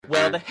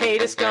Well, the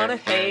haters gonna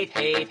hate,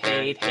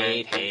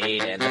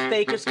 and the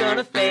faker's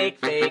gonna fake,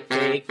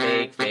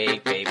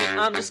 baby.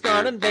 I'm just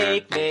gonna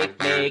make,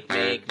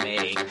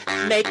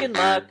 making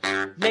luck,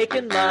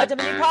 a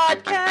Dominion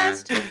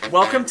podcast.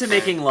 Welcome to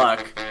Making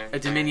Luck, a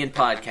Dominion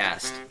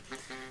podcast.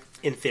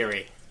 In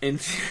theory. I'm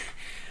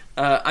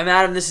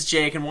Adam, this is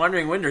Jake, and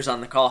Wandering Winder's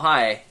on the call.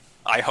 Hi.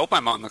 I hope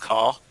I'm on the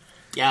call.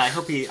 Yeah, I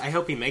hope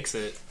he makes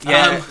it.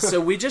 Yeah,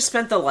 so we just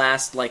spent the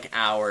last,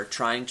 hour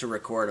trying to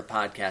record a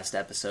podcast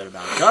episode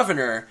about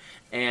Governor,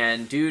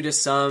 and due to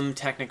some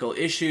technical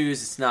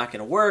issues, it's not going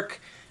to work,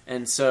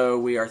 and so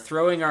we are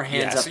throwing our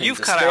hands up in despair.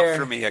 You've cut out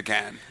for me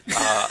again.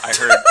 I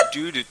heard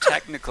due to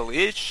technical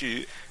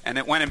issue, and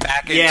it went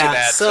back into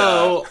that...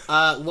 so,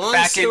 long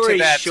story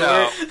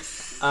short...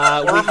 we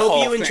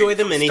hope you enjoy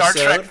the Minisode. Star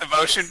Trek the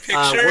motion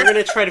picture. We're going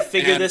to try to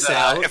figure this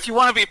out. If you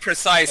want to be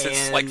precise,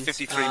 it's like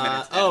 53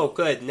 minutes. Oh,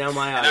 good. Now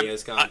my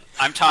audio's gone.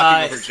 I'm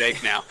talking over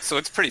Jake now, so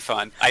it's pretty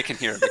fun. I can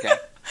hear him again.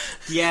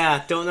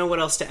 Yeah, don't know what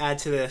else to add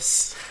to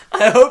this.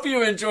 I hope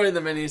you enjoy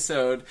the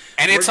Minisode.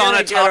 And it's on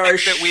a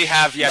topic that we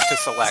have yet to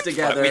select.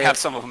 Together. But we have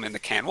some of them in the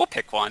can. We'll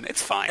pick one.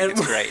 It's fine.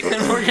 It's great.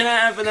 And we're going to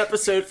have an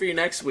episode for you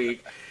next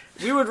week.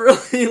 We would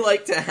really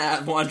like to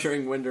have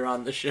Wandering Winder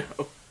on the show.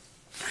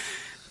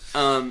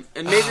 And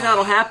maybe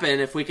that'll happen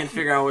if we can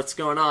figure out what's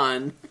going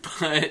on.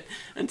 But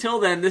until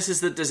then, this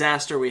is the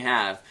disaster we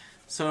have.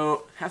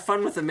 So have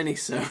fun with the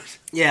Minisode.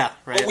 Yeah,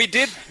 right. Well,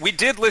 we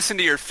did listen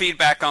to your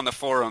feedback on the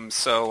forums.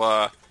 So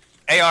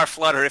AR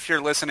Flutter, if you're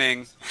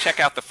listening,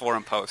 check out the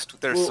forum post.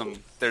 There's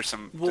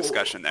some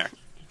discussion there.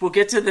 We'll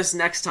get to this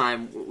next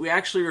time. We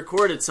actually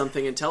recorded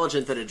something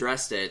intelligent that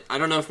addressed it. I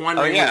don't know if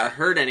Wandering Winder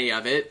heard any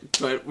of it,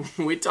 but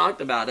we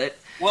talked about it.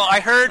 Well, I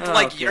heard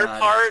your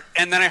part,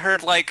 and then I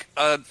heard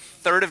a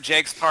third of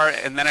Jake's part,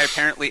 and then I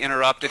apparently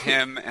interrupted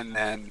him, and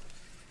then...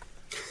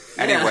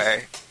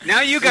 Anyway,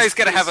 now you guys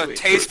got to have a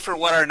taste for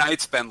what our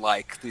night's been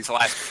like these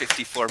last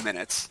 54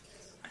 minutes.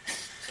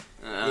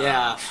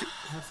 Yeah,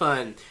 have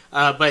fun.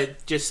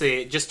 But just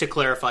to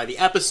clarify, the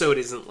episode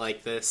isn't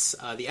like this.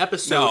 The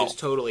episode is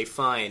totally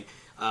fine,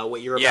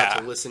 what you're about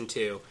to listen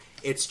to.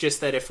 It's just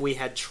that if we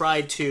had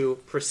tried to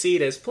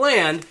proceed as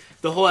planned,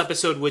 the whole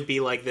episode would be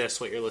like this,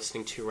 what you're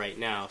listening to right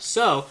now.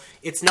 So,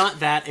 it's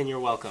not that, and you're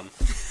welcome.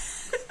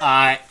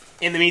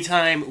 In the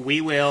meantime,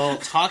 we will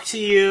talk to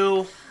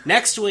you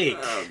next week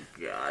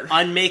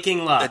on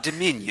Making Luck. A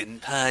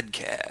Dominion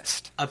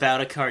podcast.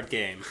 About a card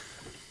game.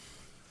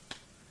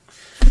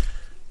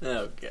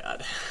 Oh,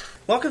 God.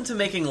 Welcome to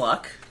Making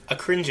Luck. A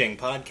cringing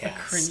podcast. A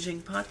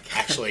cringing podcast.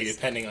 Actually,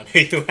 depending on who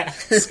you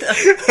ask.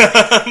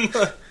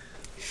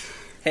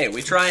 Hey,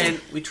 we try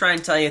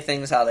and tell you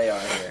things how they are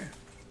here.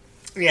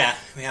 Yeah,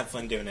 we have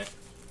fun doing it.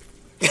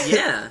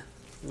 Yeah.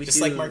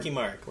 Just like Marky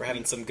Mark. We're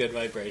having some good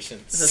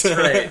vibrations. That's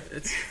right.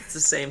 It's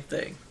the same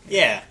thing.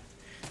 Yeah.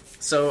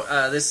 So,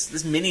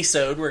 this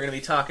Minisode, we're going to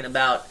be talking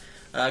about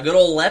good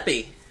old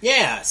Leppy.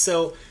 Yeah,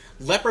 so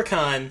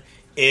Leprechaun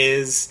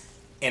is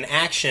an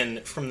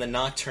action from the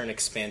Nocturne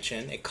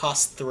expansion. It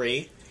costs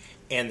 3,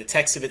 and the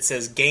text of it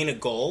says, gain a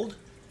gold.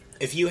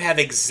 If you have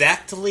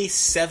exactly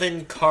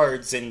 7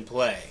 cards in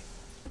play,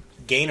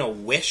 gain a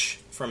wish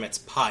from its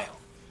pile.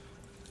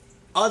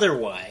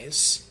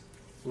 Otherwise,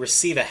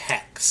 receive a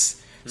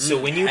hex.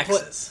 So when you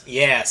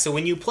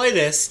play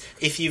this,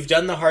 if you've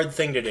done the hard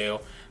thing to do,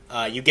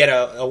 you get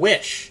a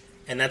wish,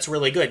 and that's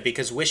really good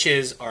because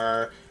wishes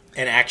are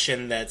an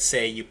action that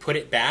say you put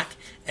it back,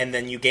 and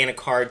then you gain a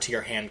card to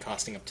your hand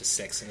costing up to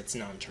 6, and it's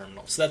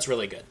non-terminal. So that's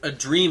really good. A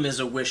dream is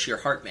a wish your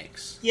heart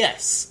makes.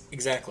 Yes,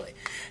 exactly.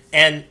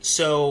 And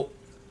so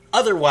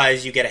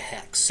otherwise, you get a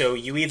hex. So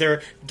you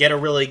either get a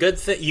really good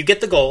thing, you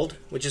get the gold,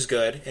 which is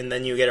good, and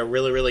then you get a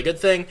really, really good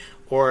thing,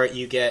 or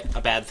you get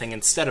a bad thing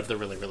instead of the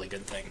really, really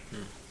good thing.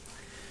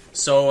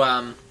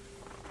 So,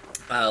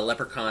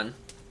 Leprechaun,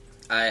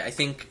 I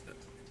think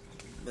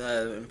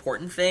the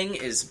important thing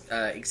is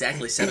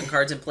exactly 7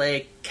 cards in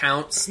play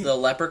counts the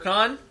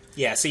Leprechaun.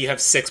 Yeah, so you have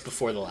 6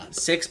 before the Lep.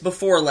 6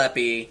 before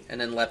Leppy,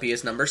 and then Leppy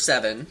is number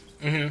 7.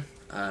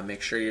 Mm-hmm.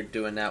 Make sure you're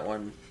doing that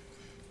one.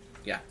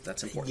 Yeah,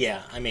 that's important.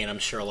 Yeah, I mean, I'm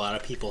sure a lot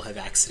of people have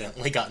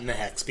accidentally gotten the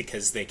hex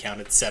because they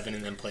counted 7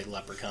 and then played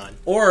Leprechaun.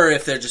 Or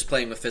if they're just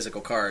playing with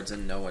physical cards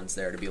and no one's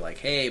there to be like,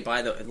 hey,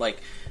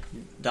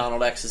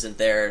 Donald X isn't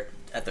there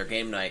at their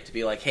game night to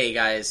be like, hey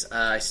guys,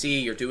 I see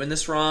you're doing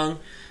this wrong.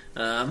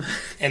 And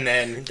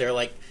then they're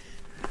like,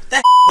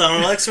 that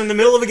Donald X from the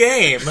middle of a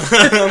game.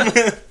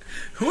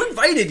 Who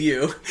invited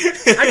you?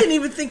 I didn't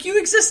even think you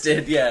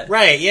existed yet.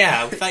 Right,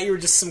 yeah. I thought you were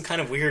just some kind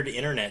of weird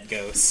internet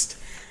ghost.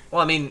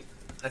 Well, I mean,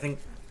 I think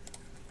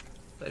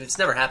it's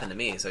never happened to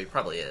me, so he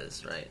probably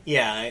is, right?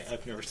 Yeah,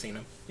 I've never seen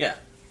him. Yeah.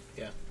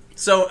 Yeah.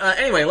 So,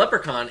 anyway,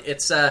 Leprechaun,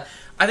 it's, I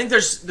think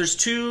there's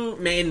 2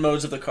 main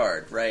modes of the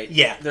card, right?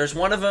 Yeah. There's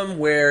one of them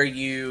where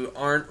you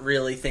aren't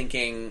really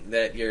thinking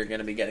that you're going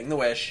to be getting the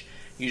wish.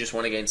 You just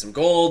want to gain some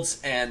golds,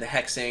 and the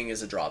hexing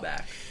is a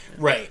drawback.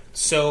 Right.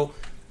 So,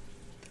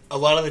 a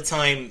lot of the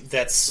time,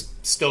 that's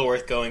still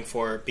worth going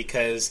for,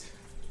 because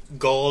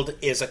gold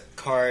is a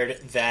card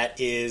that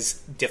is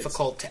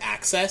difficult to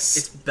access.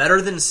 It's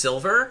better than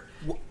silver,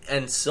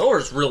 And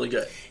silver's really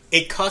good.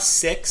 It costs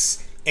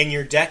 6, and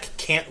your deck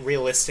can't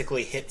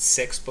realistically hit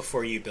 6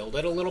 before you build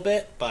it a little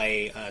bit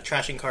by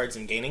trashing cards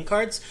and gaining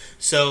cards.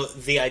 So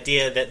the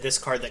idea that this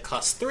card that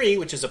costs 3,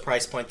 which is a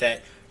price point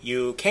that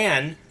you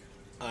can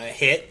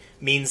hit,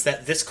 means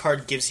that this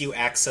card gives you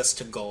access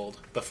to gold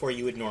before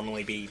you would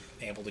normally be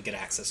able to get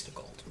access to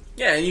gold.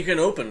 Yeah, and you can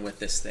open with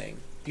this thing.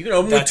 You can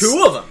open with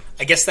 2 of them.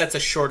 I guess that's a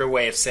shorter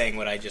way of saying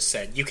what I just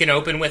said. You can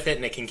open with it,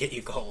 and it can get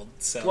you gold.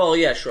 So well,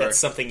 yeah, sure. That's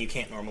something you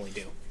can't normally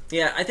do.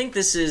 Yeah, I think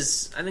this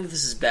is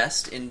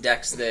best in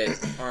decks that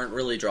aren't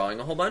really drawing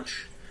a whole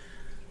bunch.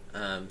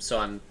 So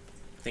I'm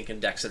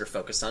thinking decks that are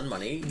focused on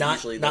money.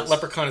 Not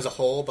Leprechaun as a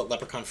whole, but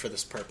Leprechaun for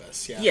this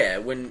purpose. Yeah. Yeah,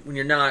 when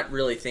you're not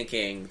really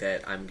thinking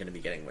that I'm going to be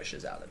getting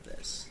wishes out of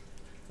this,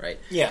 right?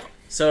 Yeah.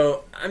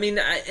 So I mean,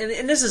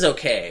 and this is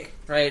okay,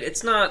 right?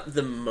 It's not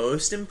the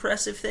most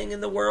impressive thing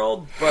in the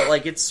world, but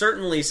like it's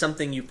certainly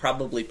something you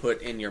probably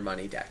put in your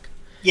money deck.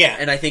 Yeah.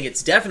 And I think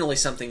it's definitely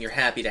something you're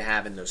happy to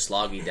have in those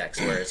sloggy decks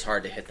where it's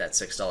hard to hit that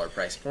 $6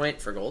 price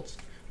point for golds.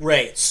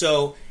 Right.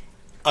 So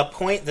a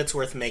point that's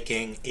worth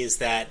making is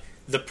that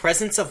the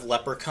presence of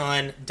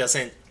Leprechaun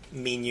doesn't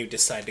mean you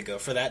decide to go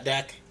for that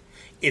deck.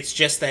 It's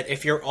just that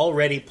if you're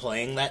already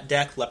playing that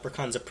deck,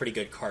 Leprechaun's a pretty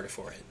good card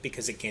for it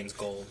because it gains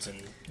golds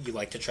and you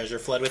like to treasure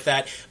flood with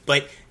that.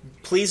 But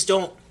please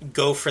don't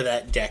go for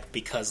that deck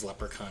because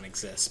Leprechaun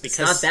exists. Because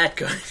it's not that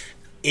good.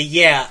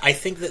 Yeah, I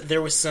think that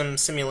there was some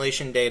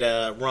simulation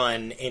data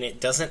run, and it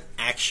doesn't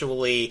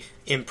actually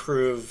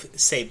improve,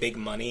 say, big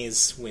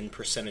money's win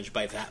percentage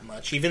by that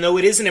much. Even though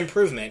it is an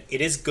improvement,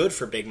 it is good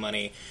for big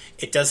money.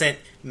 It doesn't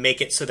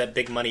make it so that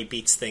big money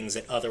beats things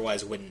it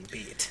otherwise wouldn't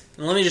beat.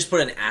 Let me just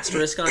put an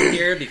asterisk on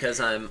here because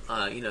I'm,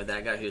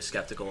 that guy who's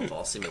skeptical of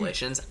all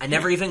simulations. I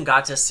never even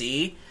got to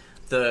see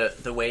the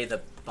way the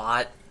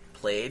bot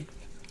played.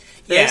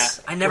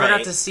 This. Yeah, I never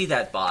got to see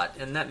that bot,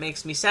 and that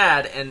makes me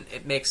sad, and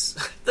it makes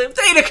the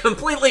data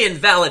completely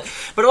invalid,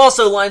 but it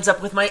also lines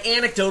up with my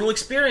anecdotal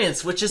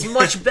experience, which is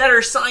much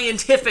better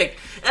scientific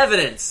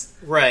evidence.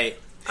 Right.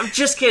 I'm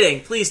just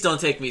kidding. Please don't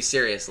take me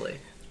seriously.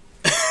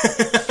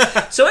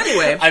 So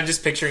anyway... I'm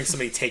just picturing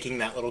somebody taking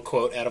that little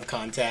quote out of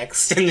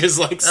context and just,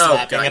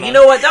 slapping it on. You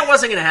know what? That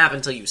wasn't going to happen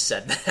until you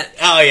said that.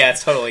 Oh, yeah,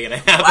 it's totally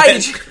going to happen. Why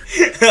did you...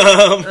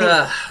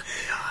 God.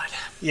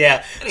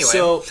 Yeah. Anyway.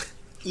 So,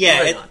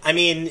 yeah,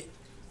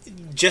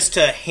 just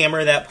to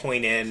hammer that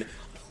point in,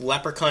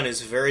 Leprechaun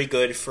is very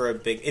good for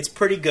it's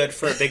pretty good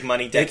for a big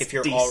money deck. If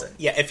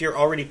you're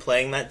already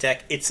playing that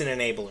deck, it's an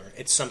enabler.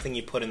 It's something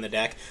you put in the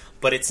deck,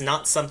 but it's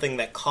not something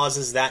that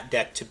causes that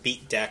deck to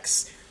beat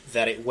decks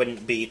that it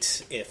wouldn't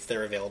beat if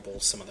they're available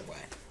some other way.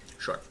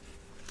 Sure.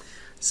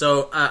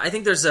 So I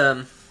think there's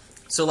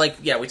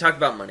we talked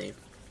about money.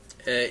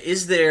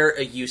 Is there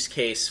a use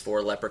case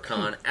for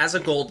Leprechaun as a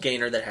gold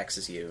gainer that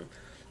hexes you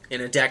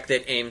in a deck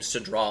that aims to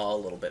draw a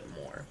little bit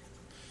more?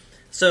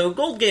 So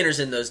gold gainers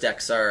in those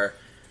decks are,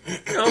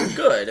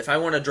 good. If I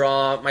want to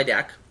draw my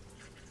deck,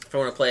 if I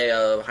want to play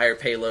a higher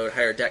payload,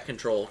 higher deck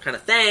control kind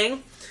of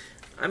thing,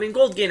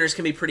 gold gainers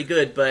can be pretty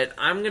good, but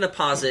I'm going to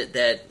posit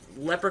that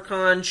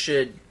Leprechaun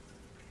should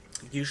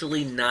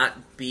usually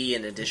not be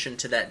an addition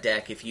to that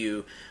deck if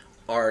you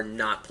are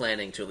not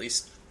planning to at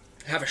least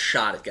have a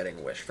shot at getting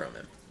a wish from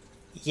him.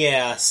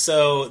 Yeah,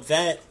 so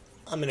that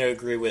I'm going to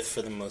agree with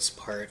for the most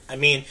part.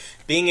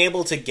 Being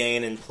able to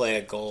gain and play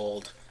a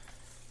gold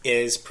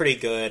is pretty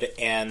good,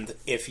 and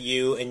if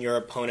you and your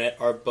opponent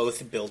are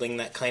both building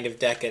that kind of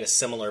deck at a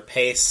similar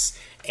pace,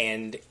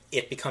 and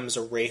it becomes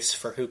a race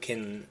for who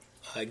can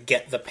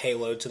get the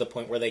payload to the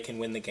point where they can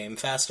win the game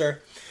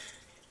faster,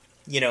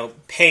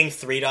 paying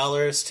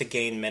 $3 to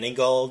gain many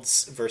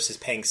golds versus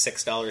paying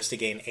 $6 to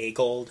gain a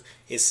gold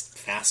is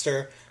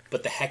faster,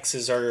 but the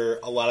hexes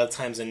are a lot of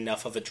times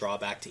enough of a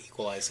drawback to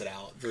equalize it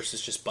out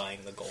versus just buying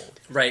the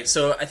gold. Right,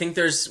 so I think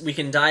we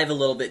can dive a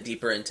little bit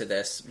deeper into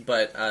this,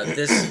 but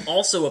this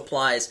also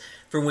applies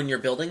for when you're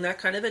building that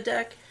kind of a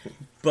deck,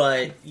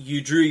 but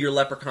you drew your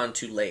Leprechaun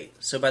too late.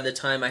 So by the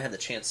time I had the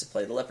chance to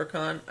play the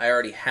Leprechaun, I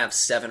already have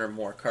 7 or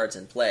more cards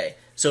in play.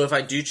 So if I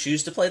do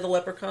choose to play the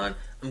Leprechaun,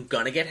 I'm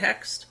gonna get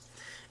hexed.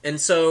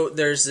 And so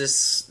there's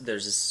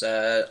this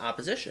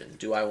opposition.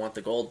 Do I want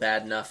the gold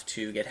bad enough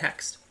to get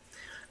hexed?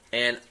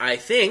 And I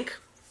think,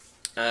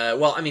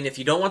 if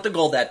you don't want the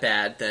gold that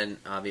bad, then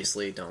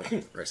obviously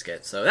don't risk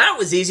it. So that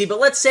was easy, but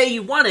let's say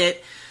you want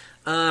it.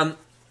 I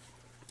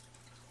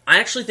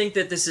actually think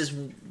that this is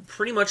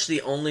pretty much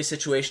the only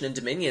situation in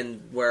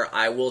Dominion where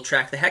I will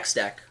track the hex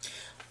deck.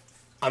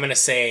 I'm going to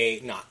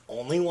say not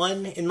only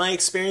one in my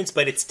experience,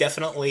 but it's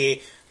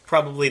definitely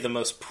probably the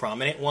most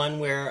prominent one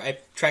where I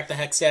track the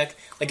hex deck.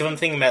 Like if I'm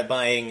thinking about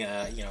buying,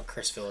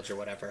 Curse Village or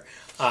whatever,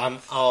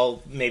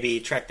 I'll maybe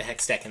track the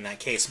hex deck in that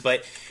case.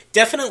 But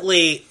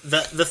definitely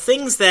the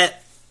things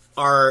that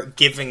are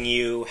giving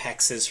you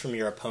hexes from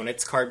your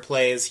opponent's card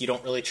plays, you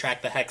don't really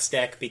track the hex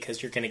deck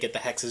because you're going to get the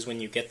hexes when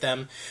you get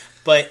them.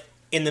 But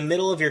in the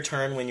middle of your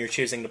turn when you're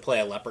choosing to play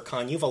a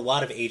Leprechaun, you have a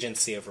lot of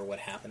agency over what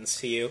happens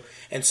to you.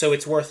 And so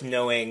it's worth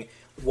knowing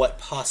what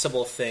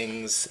possible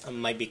things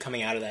might be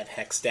coming out of that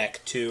hex deck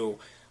to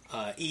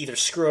either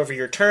screw over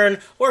your turn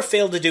or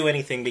fail to do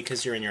anything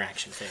because you're in your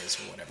action phase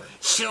or whatever.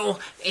 So,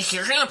 if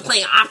you're going to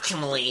play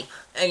optimally,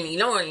 and you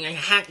don't want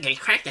to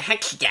crack the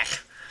hex deck,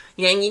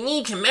 then you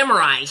need to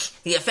memorize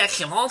the effects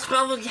of all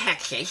 12 of the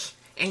hexes,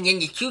 and then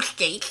the 2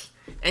 states,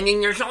 and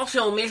then there's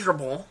also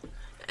miserable.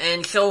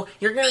 And so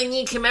you're going to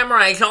need to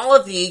memorize all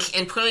of these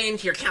and put it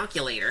into your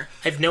calculator.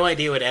 I have no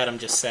idea what Adam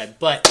just said,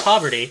 but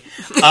poverty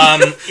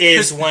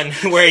is one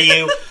where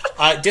you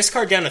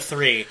discard down to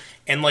 3.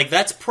 And,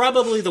 that's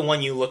probably the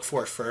one you look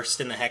for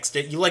first in the hex.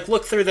 You,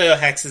 look through the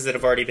hexes that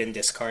have already been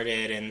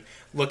discarded and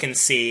look and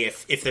see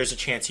if there's a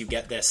chance you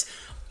get this.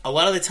 A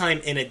lot of the time,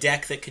 in a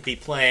deck that could be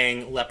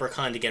playing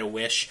Leprechaun to get a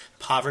wish,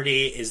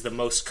 poverty is the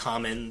most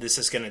common, this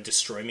is going to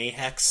destroy me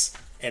hex.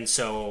 And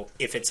so,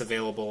 if it's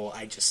available,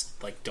 I just,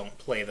 don't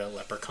play the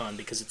Leprechaun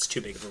because it's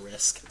too big of a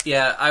risk.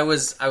 Yeah, I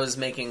was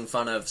making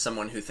fun of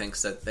someone who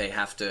thinks that they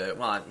have to...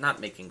 Well, not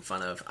making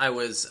fun of. I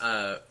was...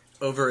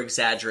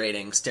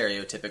 over-exaggerating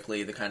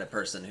stereotypically the kind of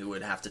person who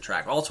would have to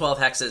track all 12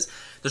 hexes.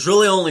 There's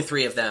really only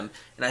 3 of them,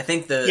 and I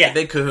think the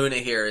big kahuna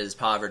here is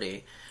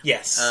poverty.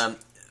 Yes.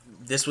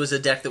 This was a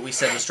deck that we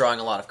said was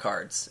drawing a lot of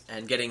cards,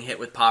 and getting hit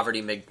with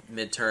poverty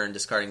mid-turn,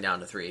 discarding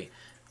down to 3,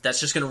 that's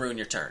just going to ruin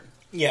your turn.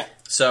 Yeah.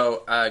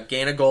 So,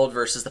 gain a gold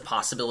versus the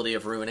possibility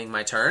of ruining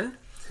my turn.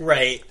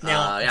 Right.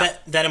 Now,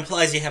 that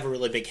implies you have a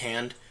really big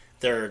hand.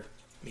 There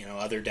are,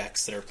 other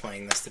decks that are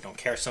playing this that don't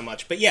care so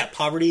much. But yeah,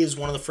 poverty is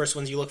one of the first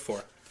ones you look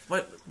for.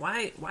 What?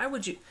 Why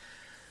would you...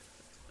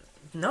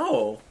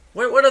 No.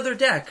 What other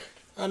deck?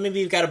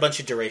 Maybe you've got a bunch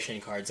of duration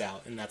cards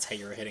out, and that's how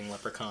you're hitting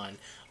Leprechaun.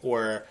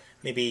 Or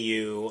maybe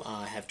you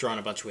have drawn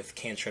a bunch with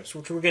cantrips,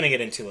 which we're going to get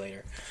into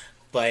later.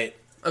 But...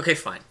 Okay,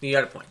 fine. You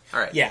got a point. All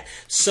right. Yeah.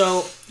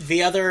 So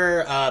the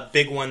other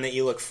big one that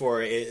you look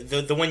for,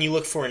 the one you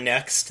look for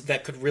next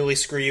that could really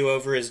screw you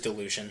over is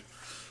Delusion.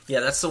 Yeah,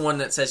 that's the one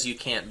that says you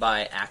can't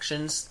buy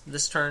actions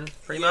this turn,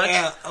 pretty much.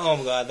 Yeah, oh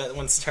my god, that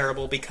one's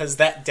terrible, because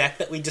that deck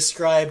that we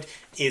described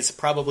is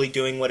probably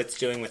doing what it's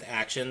doing with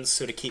actions,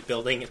 so to keep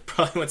building, it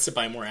probably wants to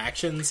buy more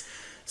actions.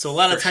 So a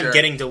lot of time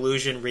getting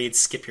Delusion reads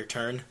skip your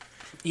turn.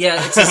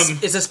 Yeah,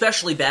 it's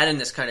especially bad in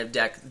this kind of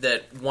deck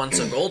that wants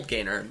a gold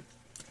gainer,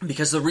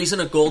 because the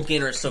reason a gold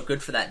gainer is so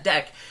good for that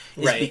deck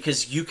is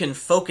because you can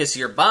focus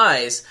your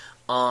buys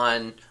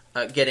on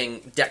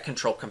getting deck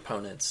control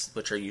components,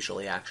 which are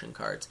usually action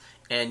cards.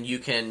 And you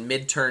can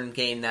mid-turn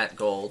gain that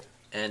gold,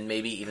 and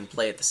maybe even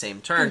play at the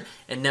same turn.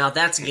 And now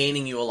that's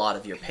gaining you a lot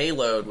of your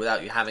payload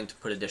without you having to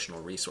put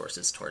additional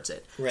resources towards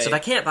it. Right. So if I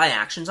can't buy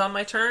actions on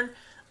my turn,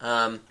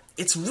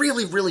 it's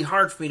really, really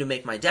hard for me to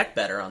make my deck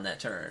better on that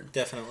turn.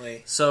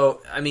 Definitely.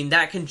 So,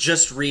 that can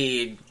just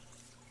read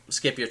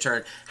skip your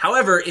turn.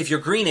 However, if you're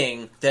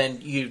greening, then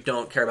you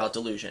don't care about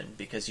Delusion,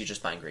 because you're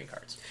just buying green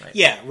cards. Right?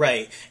 Yeah,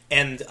 right.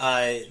 And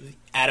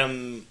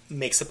Adam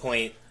makes a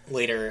point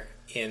later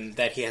in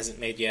that he hasn't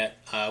made yet,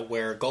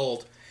 where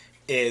gold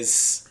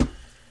is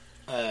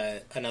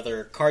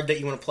another card that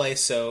you want to play,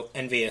 so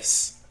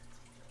Envious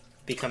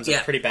becomes a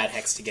pretty bad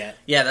hex to get.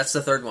 Yeah, that's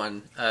the third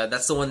one.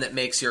 That's the one that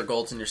makes your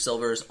golds and your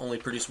silvers only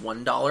produce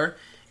 $1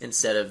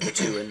 instead of the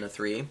 2 and the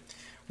 3.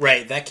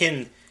 Right, that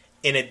can,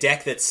 in a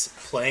deck that's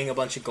playing a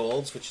bunch of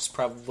golds, which is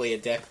probably a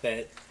deck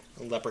that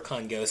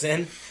Leprechaun goes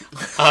in.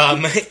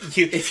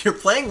 If you're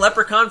playing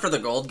Leprechaun for the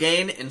gold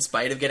gain, in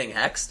spite of getting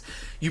hexed,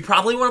 you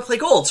probably want to play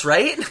golds,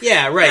 right?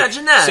 Yeah, right.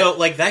 Imagine that. So,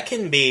 that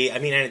can be,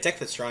 in a deck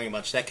that's drawing a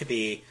bunch, that can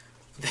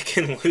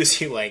lose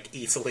you,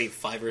 easily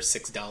 $5 or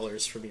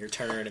 $6 from your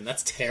turn, and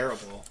that's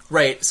terrible.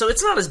 Right, so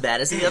it's not as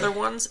bad as the other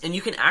ones, and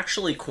you can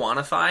actually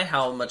quantify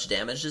how much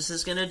damage this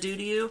is going to do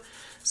to you.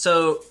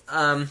 So,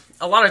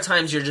 a lot of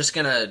times you're just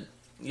going to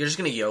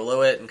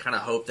YOLO it and kind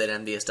of hope that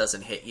Envious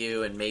doesn't hit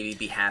you and maybe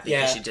be happy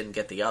because you didn't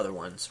get the other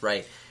ones,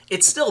 right?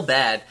 It's still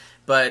bad,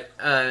 but,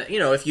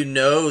 if you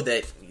know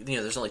that,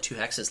 there's only 2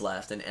 hexes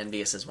left and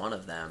Envious is one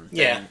of them,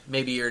 then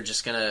maybe you're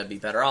just going to be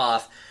better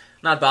off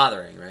not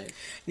bothering, right?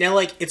 Now,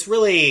 it's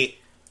really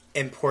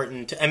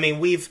important.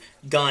 We've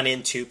gone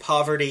into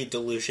Poverty,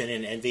 Delusion,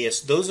 and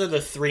Envious. Those are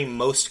the 3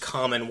 most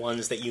common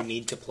ones that you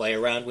need to play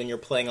around when you're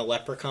playing a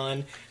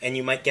Leprechaun, and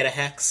you might get a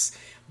hex,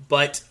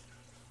 but...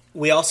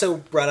 We also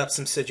brought up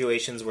some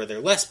situations where they're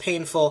less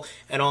painful,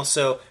 and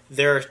also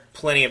there are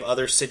plenty of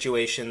other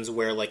situations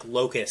where,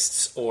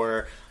 locusts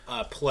or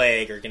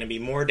plague are going to be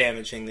more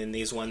damaging than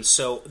these ones.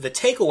 So the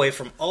takeaway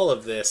from all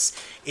of this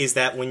is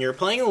that when you're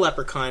playing a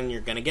Leprechaun, you're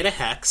going to get a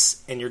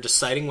hex, and you're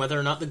deciding whether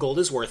or not the gold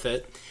is worth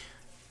it.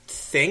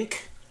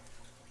 Think.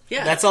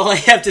 Yeah. That's all I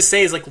have to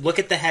say is, look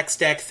at the hex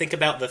deck, think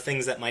about the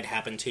things that might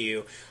happen to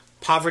you.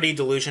 Poverty,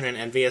 Delusion, and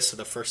Envious are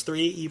the first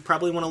 3 you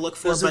probably want to look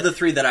for. Those are the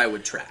 3 that I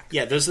would track.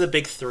 Yeah, those are the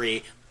big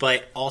 3,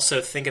 but also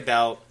think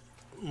about,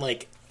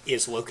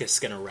 is Locust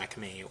going to wreck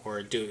me?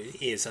 Or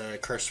is a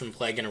Curse from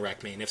Plague going to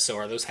wreck me? And if so,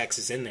 are those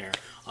hexes in there?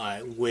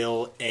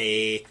 Will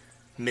a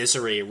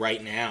Misery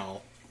right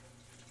now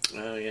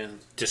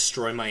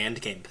destroy my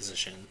endgame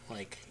position?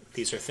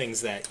 These are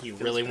things that you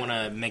really want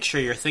to make sure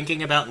you're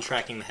thinking about and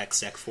tracking the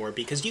hex deck for,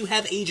 because you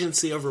have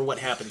agency over what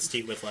happens to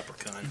you with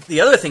Leprechaun.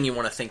 The other thing you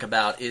want to think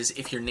about is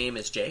if your name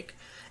is Jake,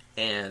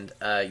 and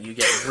you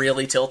get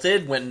really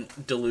tilted when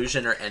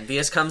Delusion or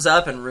Envious comes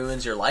up and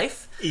ruins your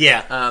life.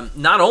 Yeah.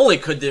 Not only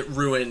could it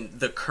ruin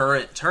the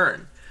current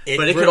turn,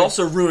 but it could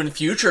also ruin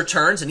future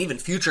turns and even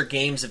future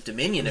games of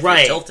Dominion if you're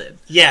tilted.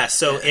 Yeah,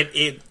 so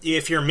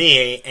if you're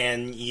me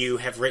and you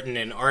have written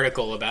an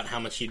article about how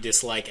much you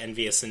dislike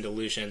Envious and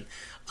Delusion,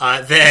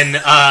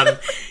 then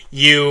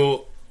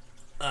you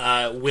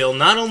will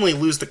not only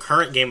lose the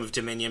current game of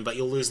Dominion, but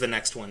you'll lose the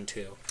next one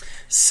too.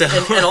 So,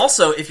 and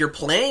also, if you're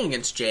playing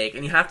against Jake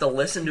and you have to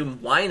listen to him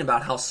whine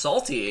about how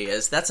salty he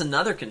is, that's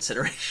another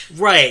consideration.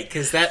 Right,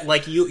 because that,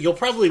 like, you'll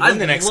probably win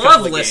the next couple of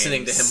games. I love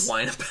listening to him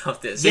whine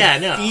about this. Yeah,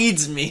 it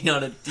feeds me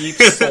on a deep,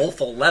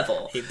 soulful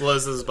level. He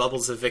blows those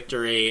bubbles of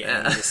victory,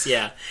 and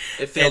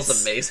it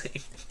feels amazing.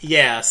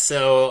 Yeah,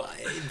 so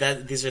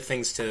these are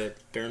things to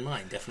bear in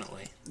mind,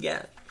 definitely.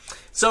 Yeah.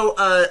 So,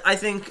 I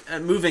think,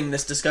 moving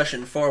this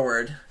discussion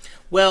forward...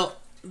 Well,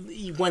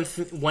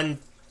 one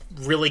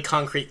really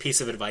concrete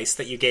piece of advice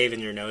that you gave in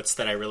your notes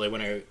that I really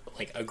want to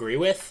agree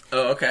with.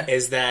 Oh, okay.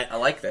 Is that I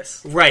like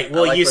this. Right.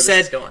 Well, you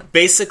said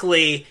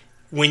basically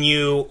when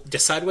you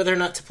decide whether or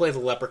not to play the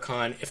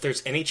Leprechaun, if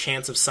there's any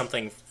chance of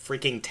something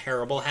freaking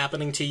terrible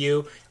happening to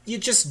you, you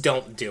just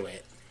don't do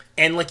it.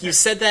 And you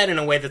said that in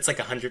a way that's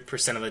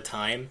 100% of the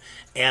time,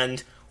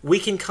 and we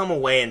can come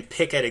away and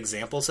pick at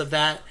examples of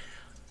that.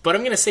 But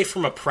I'm going to say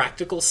from a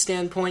practical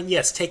standpoint,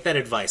 yes, take that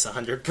advice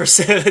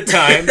 100% of the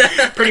time.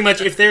 Pretty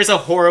much, if there's a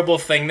horrible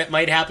thing that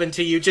might happen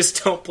to you,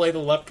 just don't play the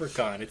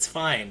Leprechaun. It's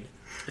fine.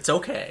 It's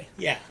okay.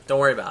 Yeah. Don't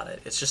worry about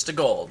it. It's just a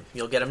gold.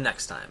 You'll get him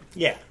next time.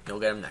 Yeah. You'll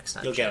get him next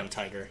time. You'll get him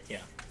Tiger, yeah.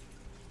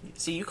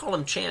 See, you called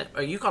him Champ.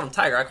 Or you called him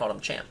Tiger, I called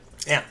him Champ.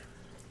 Yeah.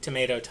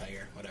 Tomato,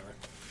 Tiger, whatever.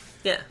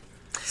 Yeah.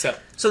 So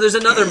there's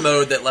another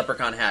mode that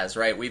Leprechaun has,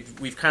 right?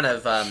 We've kind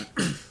of...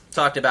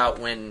 talked about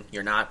when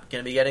you're not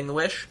going to be getting the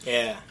wish.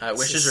 Yeah.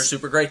 Wishes are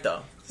super great,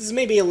 though. This is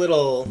maybe a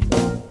little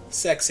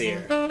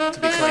sexier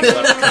to be playing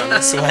Leprechaun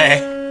this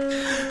way.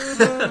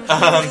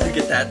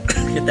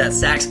 Get that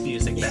sax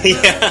music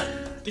back.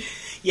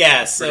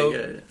 Yeah,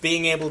 so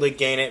being able to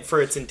gain it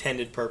for its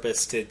intended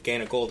purpose to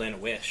gain a gold and a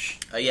wish.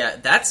 Yeah,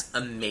 that's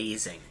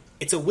amazing.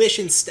 It's a wish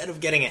instead of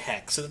getting a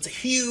hex, so it's a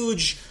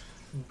huge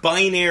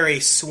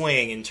binary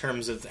swing in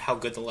terms of how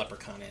good the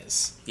Leprechaun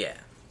is. Yeah.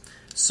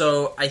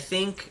 So, I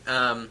think,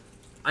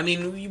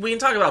 we can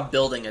talk about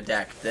building a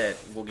deck that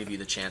will give you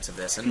the chance of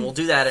this, and we'll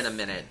do that in a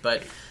minute,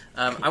 but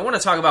I want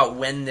to talk about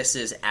when this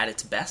is at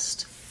its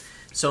best.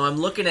 So I'm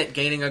looking at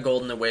gaining a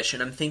gold and a wish,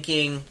 and I'm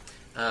thinking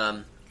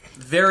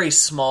very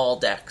small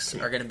decks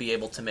are going to be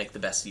able to make the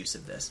best use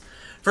of this.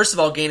 First of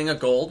all, gaining a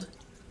gold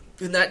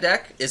in that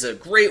deck is a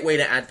great way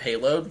to add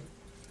payload,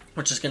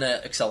 which is going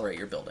to accelerate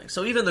your building.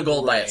 So even the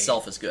gold by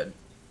itself is good.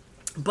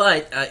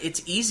 But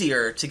it's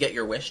easier to get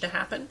your wish to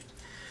happen,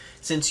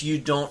 since you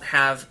don't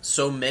have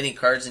so many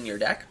cards in your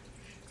deck.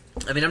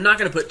 I mean, I'm not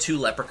going to put 2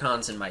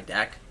 Leprechauns in my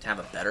deck to have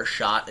a better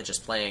shot at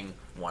just playing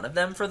one of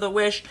them for the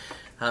wish.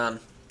 So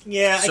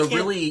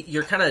really,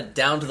 you're kind of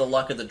down to the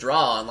luck of the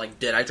draw, and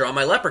did I draw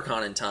my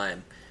Leprechaun in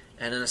time?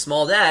 And in a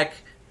small deck,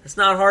 it's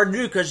not hard to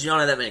do because you don't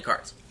have that many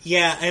cards.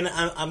 Yeah, and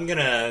I'm going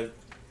to,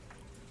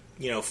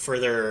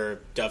 further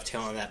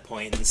dovetail on that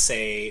point and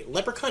say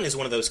Leprechaun is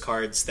one of those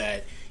cards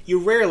that you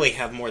rarely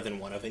have more than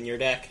one of in your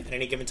deck at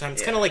any given time.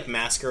 It's kind of like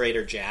Masquerade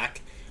or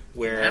Jack,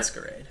 where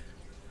Masquerade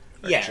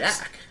or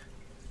Jack.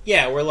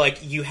 Yeah, where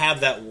you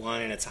have that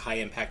one and it's a high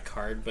impact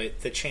card,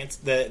 but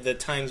the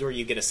times where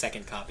you get a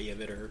second copy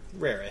of it are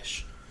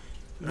rare-ish.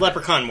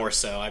 Leprechaun more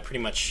so. I pretty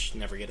much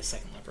never get a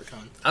second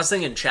Leprechaun. I was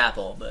thinking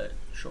Chapel, but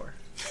sure.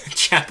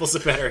 Chapel's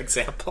a better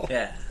example.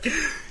 Yeah.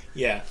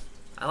 Yeah.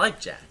 I like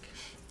Jack.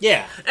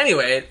 Yeah.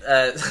 Anyway,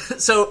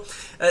 so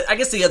I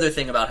guess the other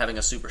thing about having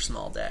a super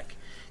small deck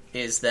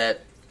is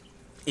that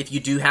if you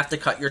do have to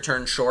cut your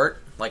turn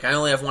short, I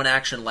only have 1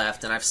 action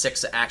left and I have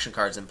 6 action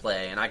cards in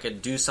play, and I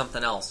could do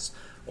something else,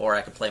 or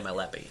I could play my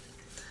Leppy.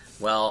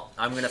 Well,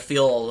 I'm going to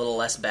feel a little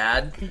less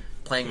bad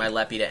playing my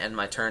Leppy to end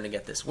my turn to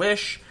get this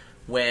wish,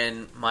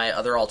 when my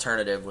other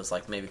alternative was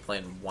maybe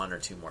playing 1 or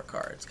 2 more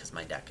cards, because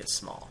my deck is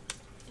small.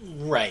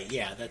 Right,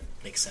 yeah, that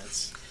makes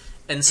sense.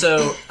 And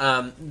so,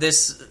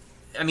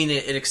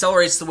 it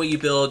accelerates the way you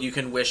build. You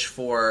can wish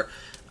for...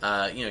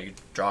 you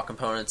draw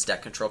components,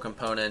 deck control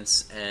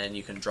components, and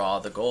you can draw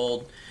the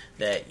gold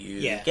that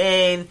you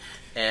gain.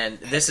 And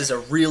this is a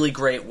really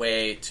great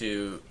way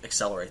to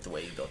accelerate the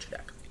way you build your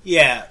deck.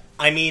 Yeah,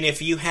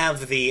 if you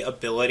have the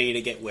ability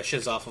to get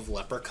wishes off of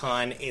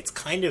Leprechaun, it's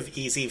kind of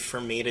easy for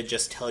me to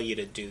just tell you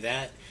to do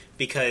that,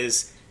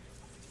 because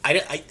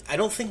I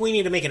don't think we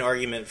need to make an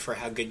argument for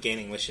how good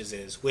gaining wishes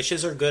is.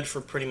 Wishes are good for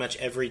pretty much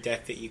every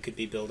deck that you could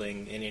be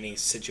building in any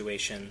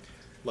situation.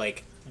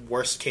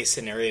 Worst case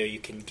scenario, you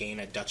can gain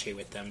a duchy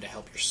with them to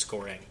help your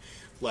scoring.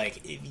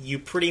 You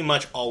pretty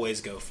much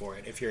always go for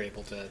it if you're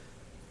able to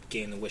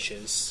gain the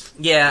wishes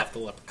off the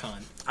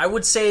Leprechaun. I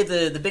would say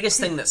the biggest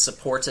thing that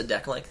supports a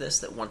deck like this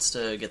that wants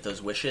to get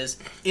those wishes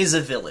is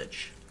a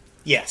village.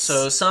 Yes.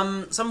 So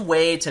some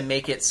way to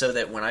make it so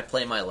that when I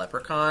play my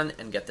Leprechaun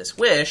and get this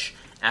wish,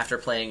 after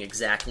playing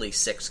exactly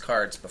 6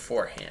 cards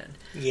beforehand.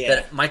 Yeah.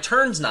 That my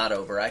turn's not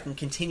over. I can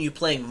continue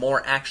playing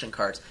more action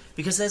cards.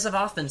 Because as I've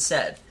often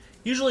said,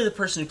 usually the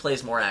person who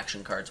plays more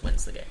action cards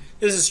wins the game.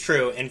 This is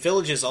true, and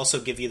villages also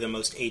give you the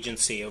most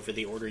agency over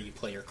the order you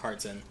play your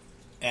cards in.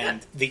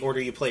 And the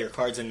order you play your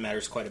cards in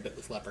matters quite a bit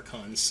with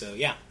Leprechauns, so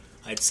yeah.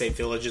 I'd say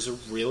Village is a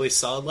really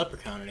solid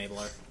Leprechaun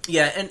enabler.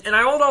 Yeah, and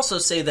I would also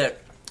say that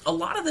a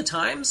lot of the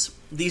times,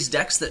 these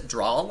decks that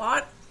draw a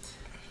lot,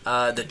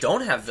 that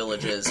don't have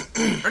villages,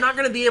 are not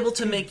going to be able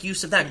to make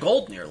use of that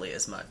gold nearly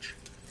as much.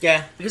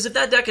 Yeah. Because if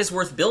that deck is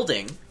worth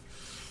building,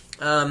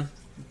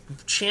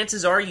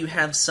 chances are you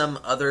have some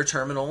other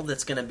terminal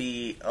that's going to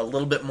be a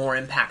little bit more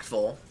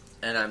impactful,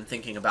 and I'm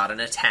thinking about an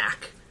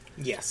attack.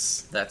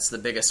 Yes. That's the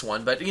biggest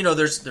one. But,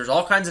 there's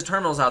all kinds of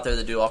terminals out there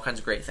that do all kinds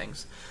of great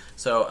things.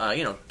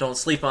 So, don't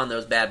sleep on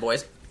those bad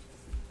boys.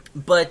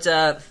 But,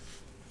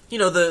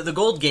 the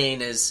gold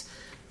gain is...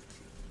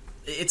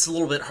 It's a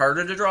little bit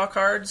harder to draw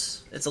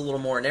cards. It's a little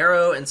more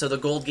narrow, and so the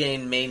gold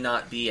gain may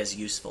not be as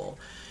useful.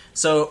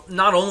 So,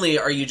 not only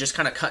are you just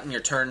kind of cutting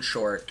your turn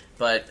short,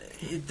 but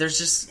there's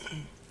just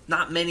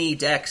not many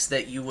decks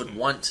that you would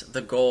want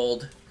the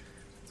gold...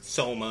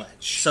 So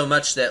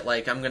much that,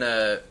 I'm going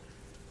to...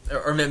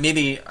 Or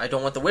maybe I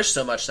don't want the wish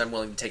so much that I'm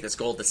willing to take this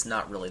gold that's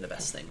not really the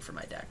best thing for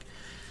my deck.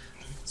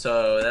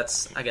 So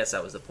I guess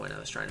that was the point I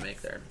was trying to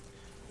make there.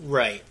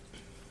 Right.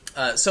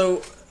 There's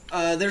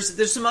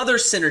some other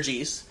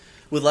synergies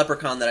with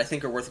Leprechaun that I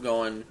think are worth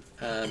going.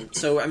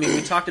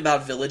 We talked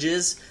about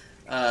villages.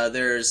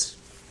 There's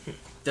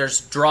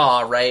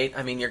draw, right?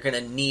 I mean, you're going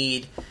to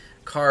need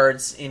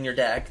cards in your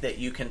deck that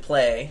you can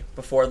play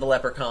before the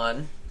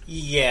Leprechaun.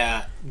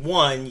 Yeah.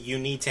 One, you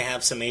need to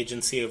have some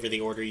agency over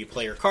the order you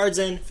play your cards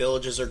in.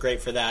 Villages are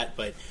great for that,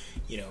 but,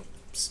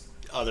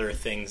 other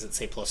things that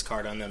say plus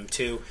card on them,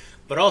 too.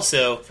 But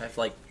also... If I have,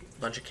 a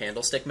bunch of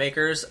candlestick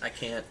makers, I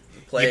can't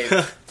play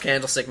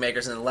candlestick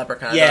makers and the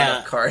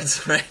Leprechaun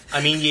cards, right?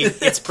 I mean,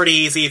 it's pretty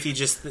easy if you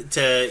just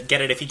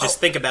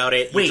think about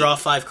it. You draw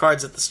 5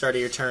 cards at the start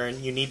of your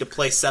turn. You need to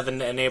play 7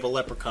 to enable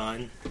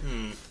Leprechaun.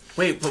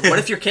 Wait, but what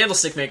if your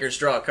candlestick makers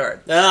draw a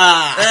card?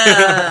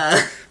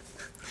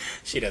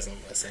 She doesn't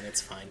listen. It's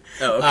fine.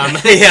 Oh,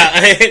 okay.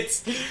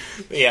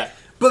 Yeah.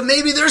 But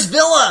maybe there's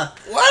Villa!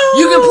 Woo!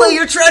 You can play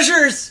your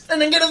treasures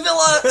and then get a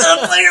Villa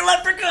and play your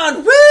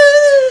Leprechaun!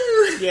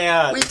 Woo!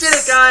 Yeah. We did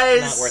it,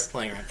 guys! Not worth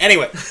playing around.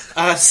 Anyway,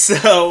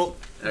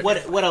 okay.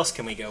 What else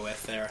can we go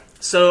with there?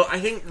 So, I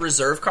think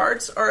reserve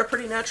cards are a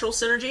pretty natural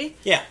synergy.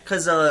 Yeah.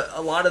 Because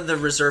a lot of the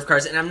reserve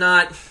cards, and I'm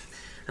not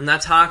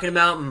talking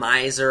about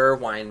Miser,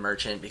 Wine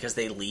Merchant, because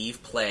they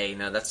leave play.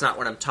 No, that's not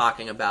what I'm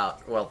talking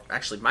about. Well,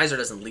 actually, Miser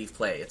doesn't leave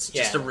play. It's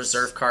just a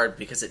reserve card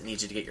because it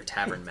needs you to get your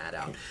Tavern Mat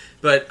out.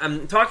 But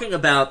I'm talking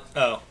about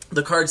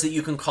the cards that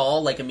you can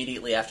call,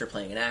 immediately after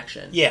playing an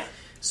action. Yeah.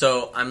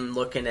 So I'm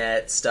looking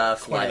at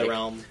stuff Coin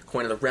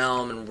of the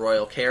Realm and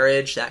Royal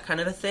Carriage, that kind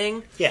of a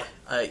thing. Yeah.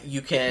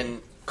 You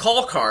can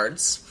call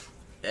cards,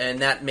 and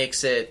that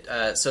makes it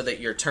so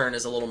that your turn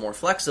is a little more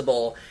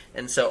flexible.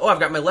 And so, I've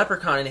got my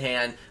Leprechaun in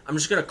hand. I'm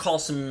just going to call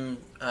some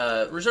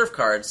reserve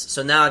cards.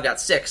 So now I've got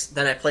 6.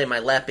 Then I play my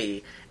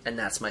Leppy, and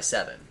that's my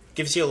 7.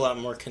 Gives you a lot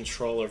more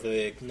control over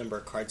the number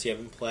of cards you have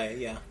in play,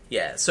 yeah.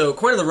 Yeah, so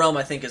Coin of the Realm,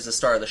 I think, is the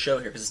star of the show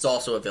here, because it's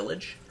also a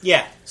village.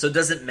 Yeah. So it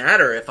doesn't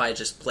matter if I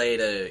just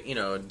played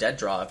a dead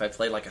draw. If I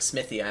played a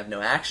Smithy, I have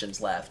no actions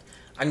left.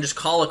 I can just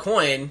call a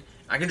coin.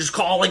 I can just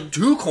call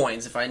 2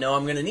 coins if I know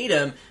I'm going to need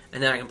them,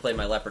 and then I can play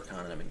my Leprechaun,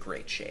 and I'm in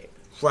great shape.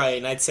 Right,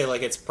 and I'd say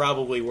it's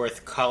probably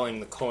worth calling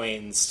the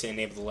coins to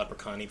enable the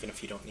Leprechaun, even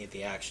if you don't need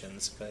the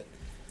actions. But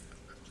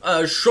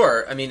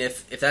sure. I mean,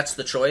 if that's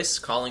the choice,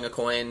 calling a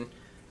coin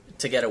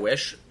to get a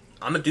wish,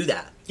 I'm gonna do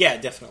that. Yeah,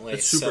 definitely.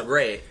 It's super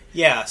great.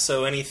 Yeah,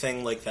 so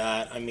anything like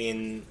that. I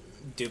mean,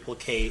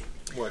 duplicate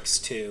works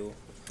too.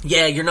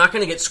 Yeah, you're not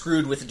gonna get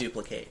screwed with a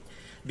duplicate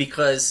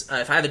because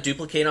if I have a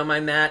duplicate on my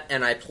mat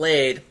and I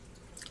played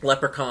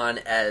Leprechaun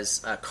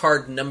as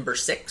card number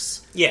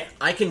 6. Yeah.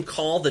 I can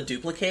call the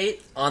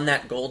duplicate on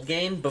that gold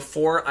gain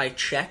before I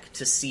check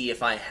to see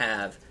if I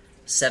have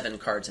 7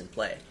 cards in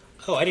play.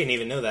 Oh, I didn't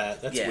even know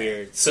that. That's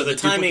weird. So the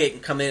timing duplicate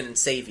can come in and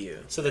save you.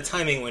 So the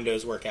timing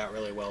windows work out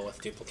really well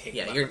with duplicate.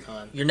 Yeah,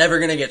 Leprechaun. You're never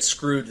going to get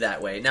screwed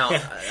that way. Now,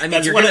 I mean,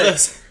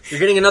 that's you're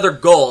getting another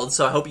gold,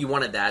 so I hope you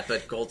wanted that,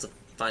 but gold's a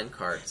fine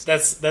card.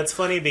 That's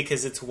funny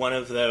because it's one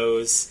of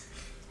those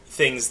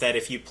things that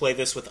if you play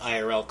this with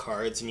IRL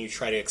cards and you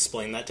try to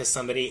explain that to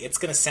somebody, it's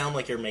going to sound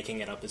like you're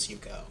making it up as you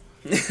go.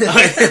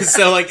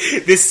 So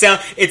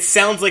it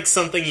sounds like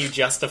something you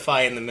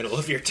justify in the middle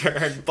of your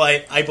turn,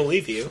 but I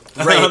believe you.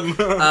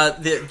 Right.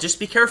 Just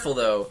be careful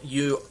though.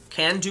 You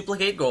can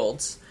duplicate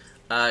golds.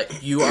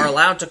 You are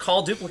allowed to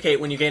call duplicate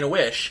when you gain a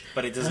wish,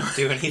 but it doesn't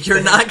do anything.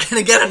 You're not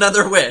going to get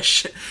another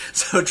wish.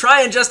 So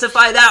try and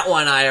justify that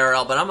one,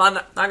 IRL, but I'm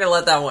not going to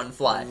let that one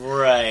fly.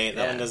 Right.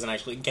 That one doesn't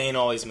actually... Gain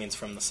always means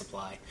from the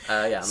supply.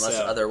 Unless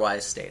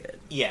otherwise stated.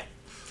 Yeah.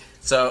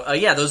 So,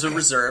 those are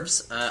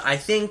reserves. I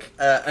think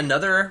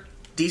another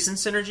decent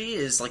synergy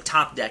is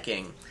top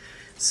decking.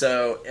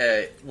 So,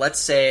 let's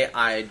say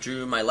I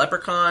drew my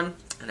Leprechaun,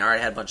 and I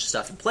already had a bunch of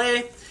stuff in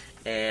play,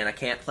 and I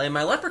can't play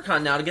my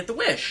Leprechaun now to get the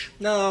wish.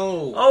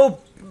 No. Oh,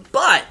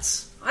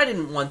 but I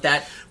didn't want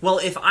that. Well,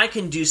 if I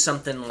can do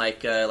something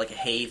like a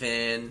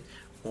haven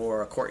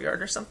or a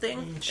courtyard or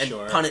something,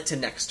 sure. and punt it to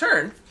next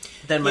turn,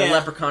 then my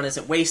Leprechaun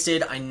isn't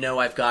wasted. I know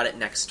I've got it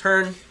next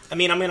turn. I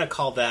mean, I'm going to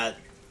call that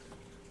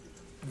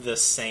the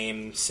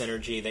same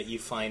synergy that you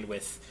find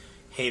with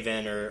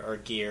haven or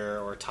gear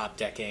or top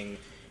decking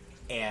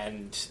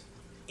and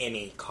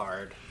any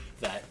card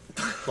that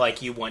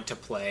like you want to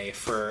play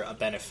for a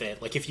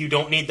benefit. Like if you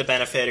don't need the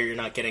benefit or you're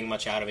not getting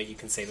much out of it, you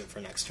can save it for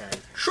next turn.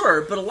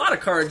 Sure, but a lot of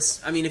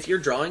cards, I mean, if you're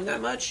drawing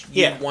that much,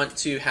 you want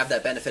to have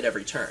that benefit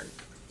every turn.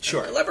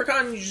 Sure.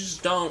 Leprechaun, you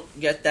just don't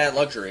get that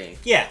luxury.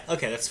 Yeah,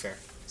 okay, that's fair.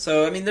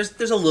 So, I mean,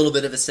 there's a little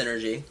bit of a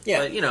synergy.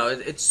 Yeah. But,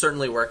 it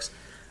certainly works.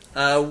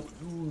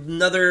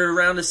 Another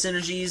round of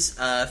synergies,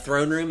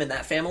 Throne Room in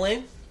that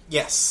family.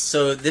 Yes.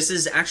 So this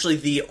is actually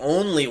the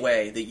only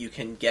way that you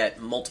can get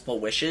multiple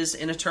wishes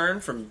in a turn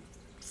from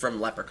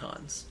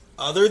Leprechauns.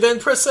 Other than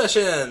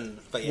Procession.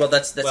 But Well,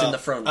 that's in the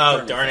Throne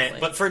Oh, darn family.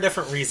 it. But for a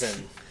different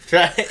reason.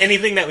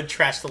 Anything that would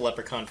trash the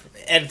Leprechaun,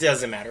 it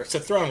doesn't matter. It's a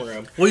Throne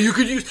Room. Well, you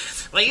could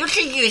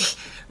use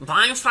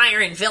Bonfire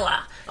and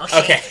Villa.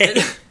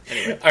 Okay.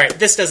 Anyway, all right,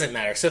 this doesn't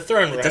matter. So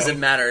Throne Room. It doesn't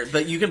matter,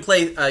 but you can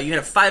play. You can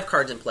have 5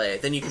 cards in play.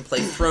 Then you can play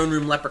Throne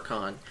Room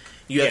Leprechaun.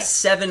 You have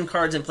 7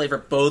 cards in play for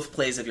both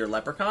plays of your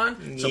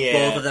Leprechaun, so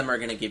both of them are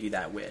going to give you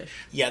that wish.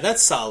 Yeah,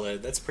 that's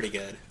solid. That's pretty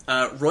good.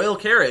 Royal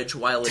Carriage,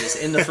 while it is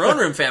in the Throne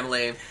Room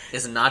family,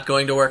 is not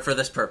going to work for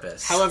this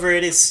purpose. However,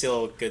 it is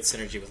still good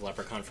synergy with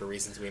Leprechaun for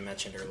reasons we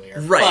mentioned earlier.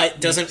 Right. But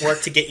doesn't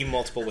work to get you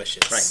multiple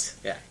wishes. Right,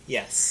 yeah.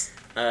 Yes.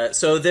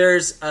 So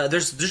there's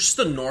just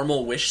the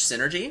normal wish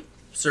synergy.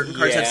 Certain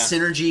cards have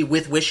synergy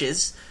with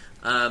wishes.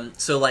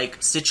 So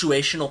like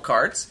situational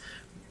cards.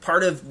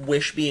 Part of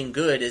wish being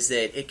good is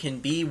that it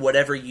can be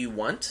whatever you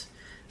want.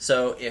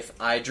 So if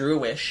I drew a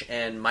wish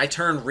and my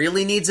turn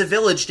really needs a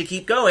village to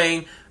keep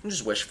going, I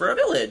just wish for a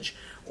village.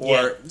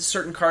 Or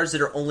certain cards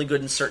that are only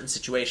good in certain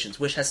situations.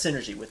 Wish has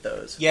synergy with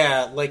those.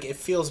 Yeah, like it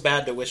feels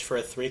bad to wish for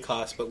a 3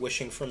 cost, but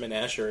wishing for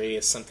Menagerie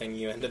is something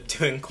you end up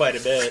doing quite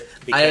a bit.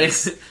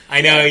 Because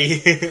I know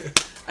you.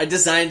 I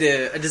designed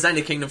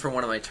a kingdom for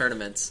one of my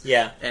tournaments.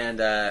 Yeah. And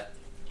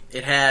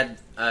it had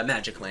a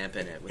magic lamp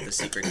in it with a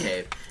secret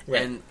cave.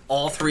 Right. And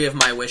all 3 of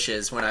my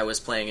wishes when I was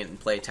playing it and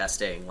play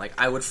testing, like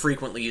I would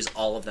frequently use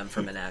all of them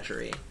for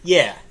Menagerie.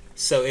 Yeah.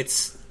 So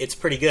it's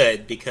pretty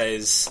good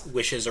because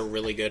wishes are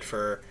really good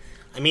for.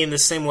 I mean, the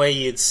same way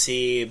you'd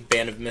see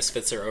Band of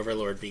Misfits or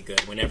Overlord be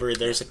good. Whenever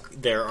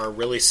there are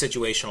really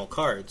situational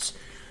cards,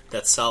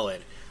 that's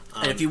solid.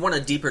 And if you want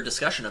a deeper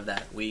discussion of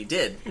that, we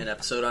did an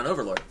episode on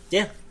Overlord.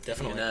 Yeah,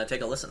 definitely. You can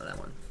take a listen to that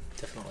one.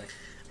 Definitely.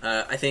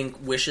 I think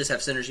wishes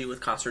have synergy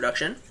with cost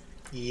reduction.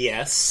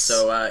 Yes.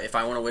 So if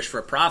I want to wish for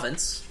a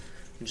province,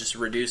 just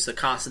reduce the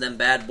cost of them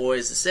bad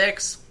boys to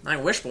 6, I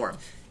can wish for them.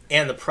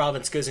 And the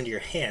province goes into your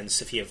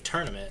hands if you have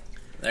tournament.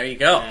 There you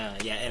go.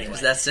 Yeah, anyway. There's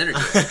that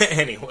synergy.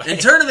 Anyway.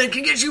 And tournament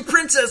can get you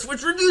princess,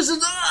 which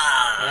reduces...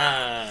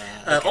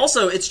 Okay.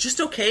 Also, it's just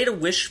okay to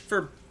wish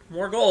for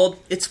more gold.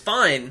 It's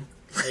fine.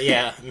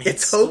 Yeah. I mean,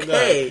 it's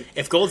okay.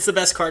 If gold's the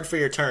best card for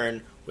your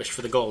turn, wish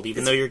for the gold.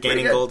 Even though you're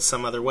gaining gold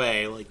some other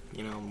way, like,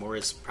 more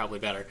is probably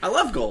better. I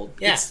love gold.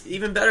 Yeah. It's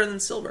even better than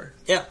silver.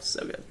 Yeah.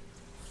 So good.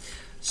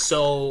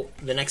 So,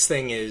 the next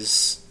thing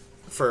is...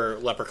 for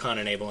Leprechaun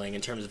enabling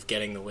in terms of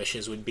getting the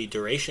wishes would be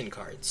duration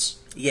cards.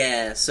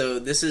 Yeah, so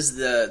this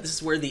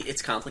is where the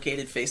It's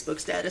Complicated Facebook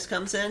status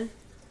comes in.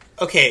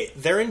 Okay,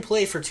 they're in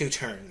play for 2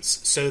 turns,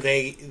 so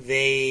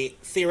they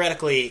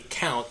theoretically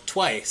count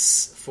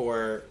twice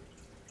for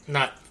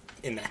not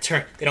in that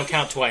turn. They don't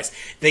count twice.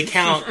 They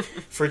count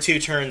for 2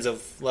 turns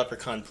of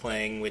Leprechaun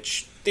playing,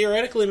 which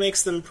theoretically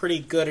makes them pretty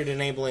good at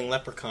enabling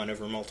Leprechaun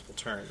over multiple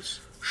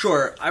turns.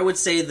 Sure, I would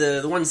say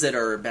the ones that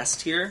are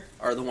best here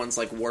are the ones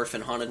like Wharf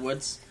and Haunted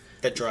Woods.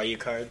 That draw you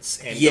cards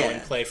and go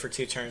and play for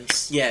 2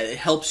 turns. Yeah, it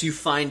helps you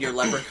find your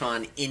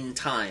Leprechaun in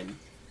time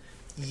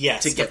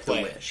to get the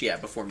wish. Yeah,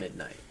 before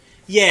midnight.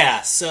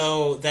 Yeah,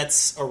 so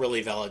that's a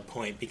really valid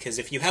point, because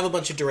if you have a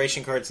bunch of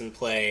duration cards in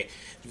play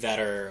that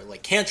are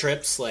like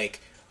cantrips,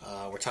 like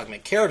we're talking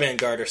about Caravan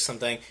Guard or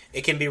something,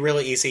 it can be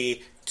really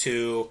easy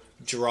to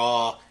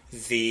draw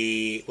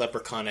the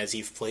Leprechaun as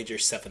you've played your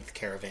 7th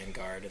Caravan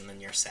Guard, and then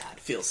you're sad.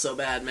 Feels so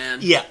bad, man.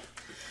 Yeah.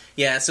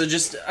 Yeah, so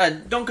just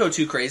don't go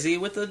too crazy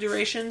with the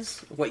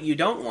durations. What you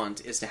don't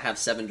want is to have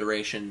 7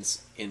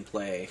 durations in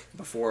play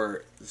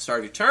before the start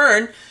of your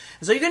turn,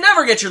 so you can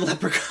never get your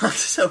Leprechaun.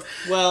 So,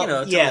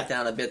 tone it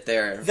down a bit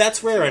there.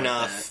 That's rare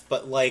enough,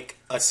 but like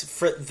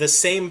for the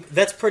same,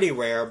 that's pretty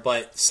rare.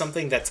 But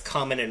something that's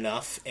common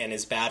enough and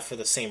is bad for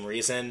the same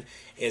reason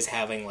is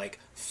having like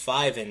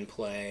 5 in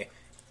play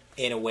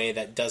in a way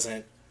that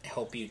doesn't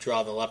help you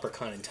draw the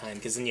Leprechaun in time,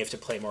 because then you have to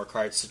play more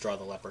cards to draw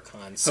the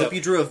Leprechaun. So hope you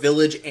drew a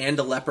village and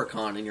a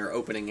Leprechaun in your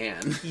opening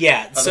hand.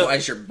 Yeah,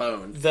 otherwise you're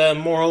boned. The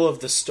moral of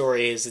the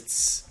story is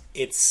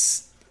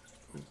it's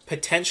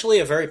potentially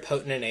a very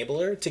potent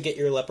enabler to get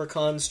your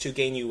leprechauns to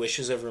gain you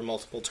wishes over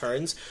multiple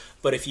turns,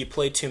 but if you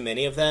play too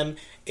many of them,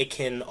 it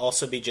can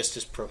also be just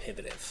as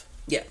prohibitive.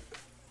 Yeah.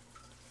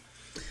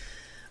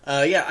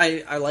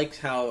 I liked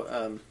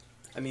how,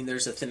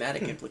 there's a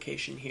thematic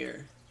implication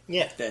here.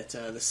 Yeah. That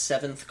the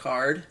 7th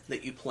card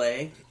that you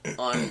play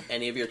on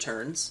any of your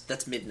turns,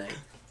 that's midnight.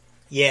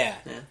 Yeah.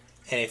 Yeah.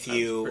 And if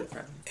you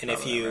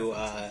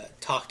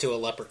talk to a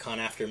leprechaun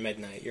after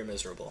midnight, you're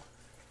miserable.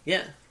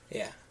 Yeah.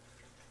 Yeah.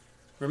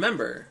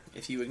 Remember,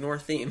 if you ignore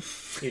theme,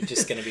 you're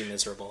just going to be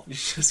miserable. You're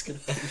just going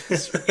to be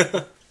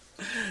miserable.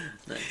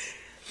 Nice.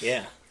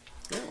 Yeah.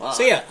 Wow.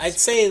 So yeah, I'd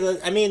say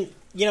that,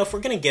 if we're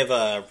going to give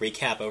a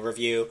recap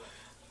overview,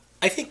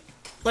 I think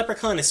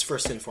Leprechaun is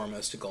first and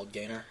foremost a gold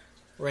gainer.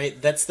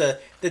 Right? That's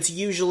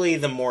usually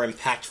the more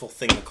impactful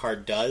thing the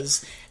card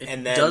does.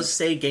 It does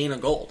say gain a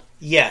gold.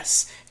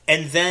 Yes.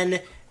 And then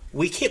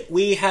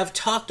we have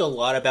talked a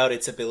lot about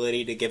its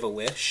ability to give a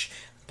wish,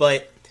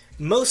 but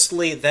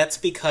mostly that's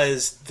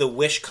because the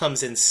wish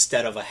comes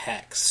instead of a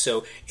hex.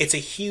 So it's a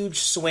huge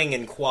swing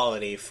in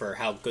quality for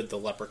how good the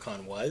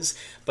Leprechaun was,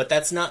 but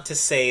that's not to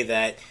say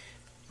that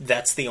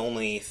that's the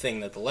only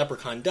thing that the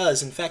Leprechaun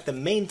does. In fact, the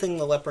main thing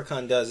the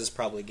Leprechaun does is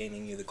probably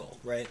gaining you the gold,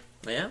 right?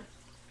 Yeah.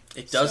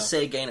 It does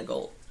say gain a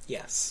gold.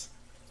 Yes.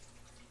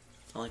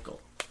 I like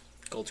gold.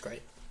 Gold's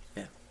great.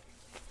 Yeah.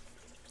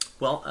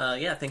 Well,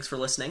 thanks for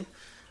listening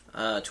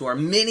to our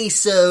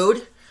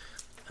Minisode.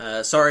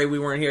 Sorry we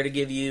weren't here to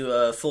give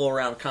you full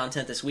round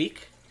content this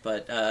week,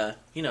 but, I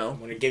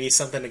want to give you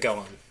something to go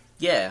on.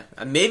 Yeah,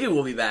 maybe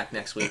we'll be back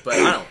next week, but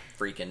I don't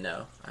freaking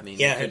know.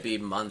 It could be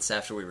months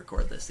after we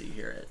record this that you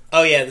hear it.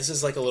 Oh yeah, this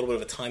is like a little bit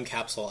of a time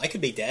capsule. I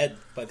could be dead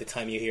by the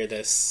time you hear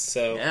this,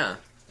 so... Yeah.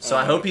 So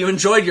I hope you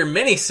enjoyed your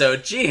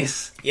Minisode,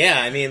 jeez.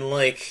 Yeah,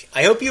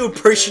 I hope you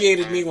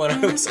appreciated me when I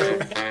was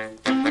around.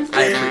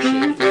 I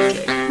appreciate it,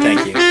 Jake.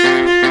 Thank you.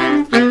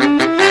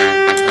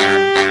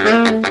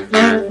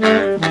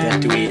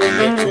 Do we end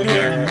it from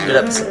here? Good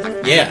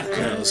episode. Yeah,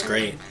 that was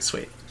great.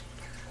 Sweet.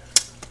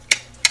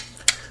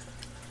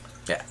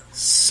 Yeah.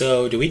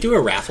 So, do we do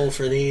a raffle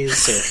for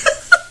these? Or?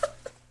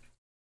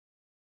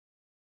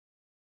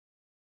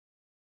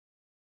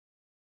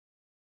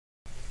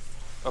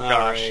 Oh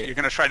gosh, right. You're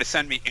going to try to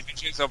send me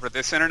images over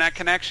this internet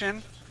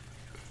connection?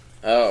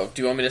 Oh,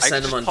 do you want me to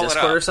send them on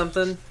Discord or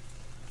something?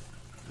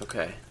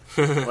 Okay.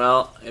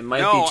 Well, it might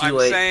be too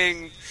late. No, I'm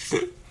saying...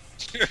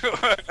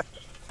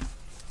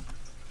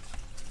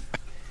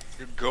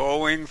 You're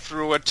going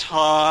through a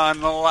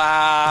tunnel,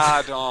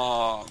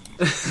 Adam.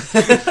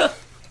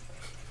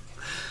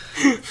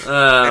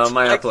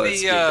 My upload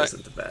speed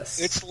isn't the best.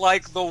 It's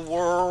like the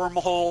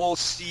wormhole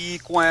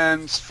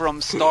sequence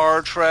from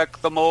Star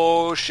Trek the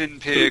Motion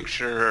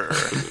Picture.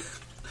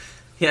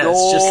 Yeah,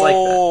 it's just like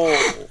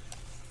that.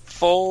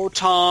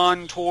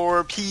 Photon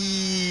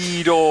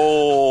torpedo.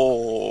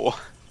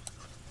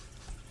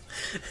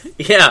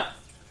 Yeah.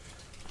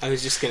 I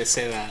was just going to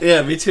say that.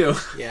 Yeah, me too.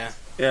 Yeah.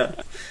 Yeah.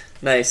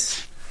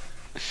 Nice.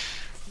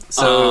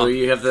 So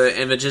you have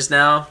the images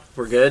now?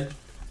 We're good?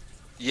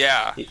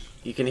 Yeah.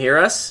 You can hear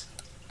us?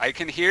 I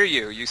can hear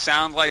you. You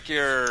sound like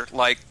you're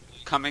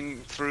coming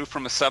through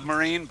from a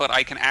submarine, but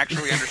I can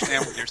actually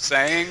understand what you're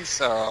saying,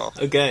 so...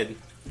 Oh, good.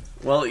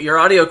 Well, your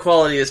audio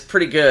quality is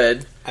pretty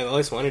good. I've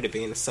always wanted to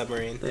be in a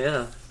submarine.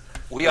 Yeah.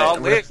 We all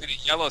live in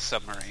a yellow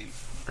submarine.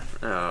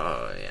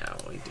 Oh, yeah,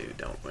 we do,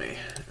 don't we?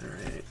 All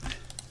right.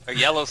 A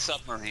yellow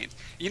submarine.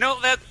 You know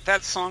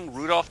that song,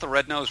 Rudolph the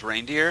Red-Nosed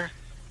Reindeer?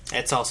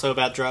 It's also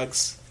about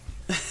drugs?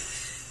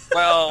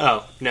 Well...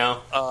 Oh,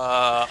 no?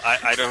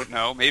 I don't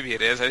know. Maybe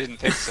it is. I didn't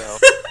think so.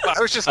 But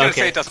I was just going to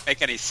say it doesn't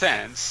make any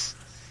sense.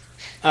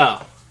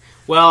 Oh.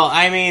 Well,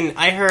 I've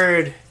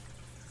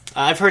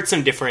heard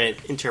some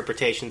different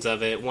interpretations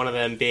of it, one of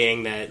them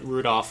being that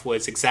Rudolph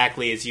was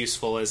exactly as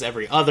useful as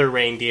every other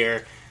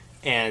reindeer,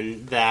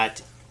 and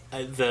that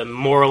the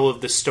moral of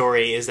the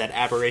story is that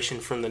aberration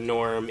from the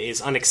norm is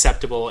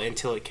unacceptable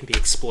until it can be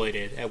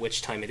exploited, at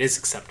which time it is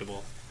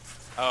acceptable.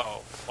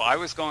 Oh, well, I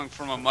was going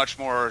from a much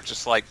more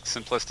just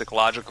simplistic,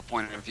 logical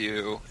point of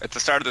view. At the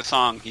start of the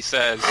song, he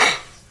says,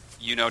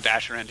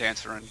 Dasher and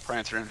Dancer and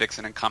Prancer and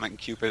Vixen and Comet and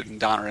Cupid and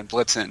Donner and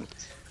Blitzen.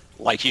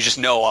 You just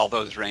know all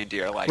those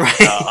reindeer,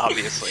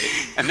 obviously.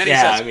 And then he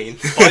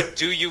says, but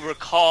do you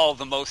recall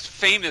the most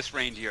famous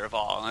reindeer of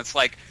all? And it's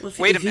wait a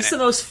minute. He's the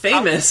most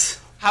famous.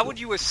 How would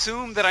you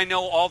assume that I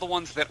know all the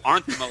ones that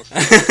aren't the most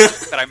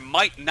famous, that I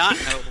might not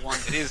know the one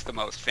that is the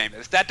most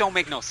famous? That don't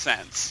make no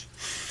sense.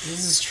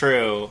 This is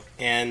true,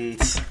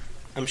 and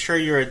I'm sure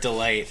you're a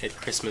delight at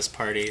Christmas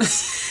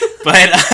parties, but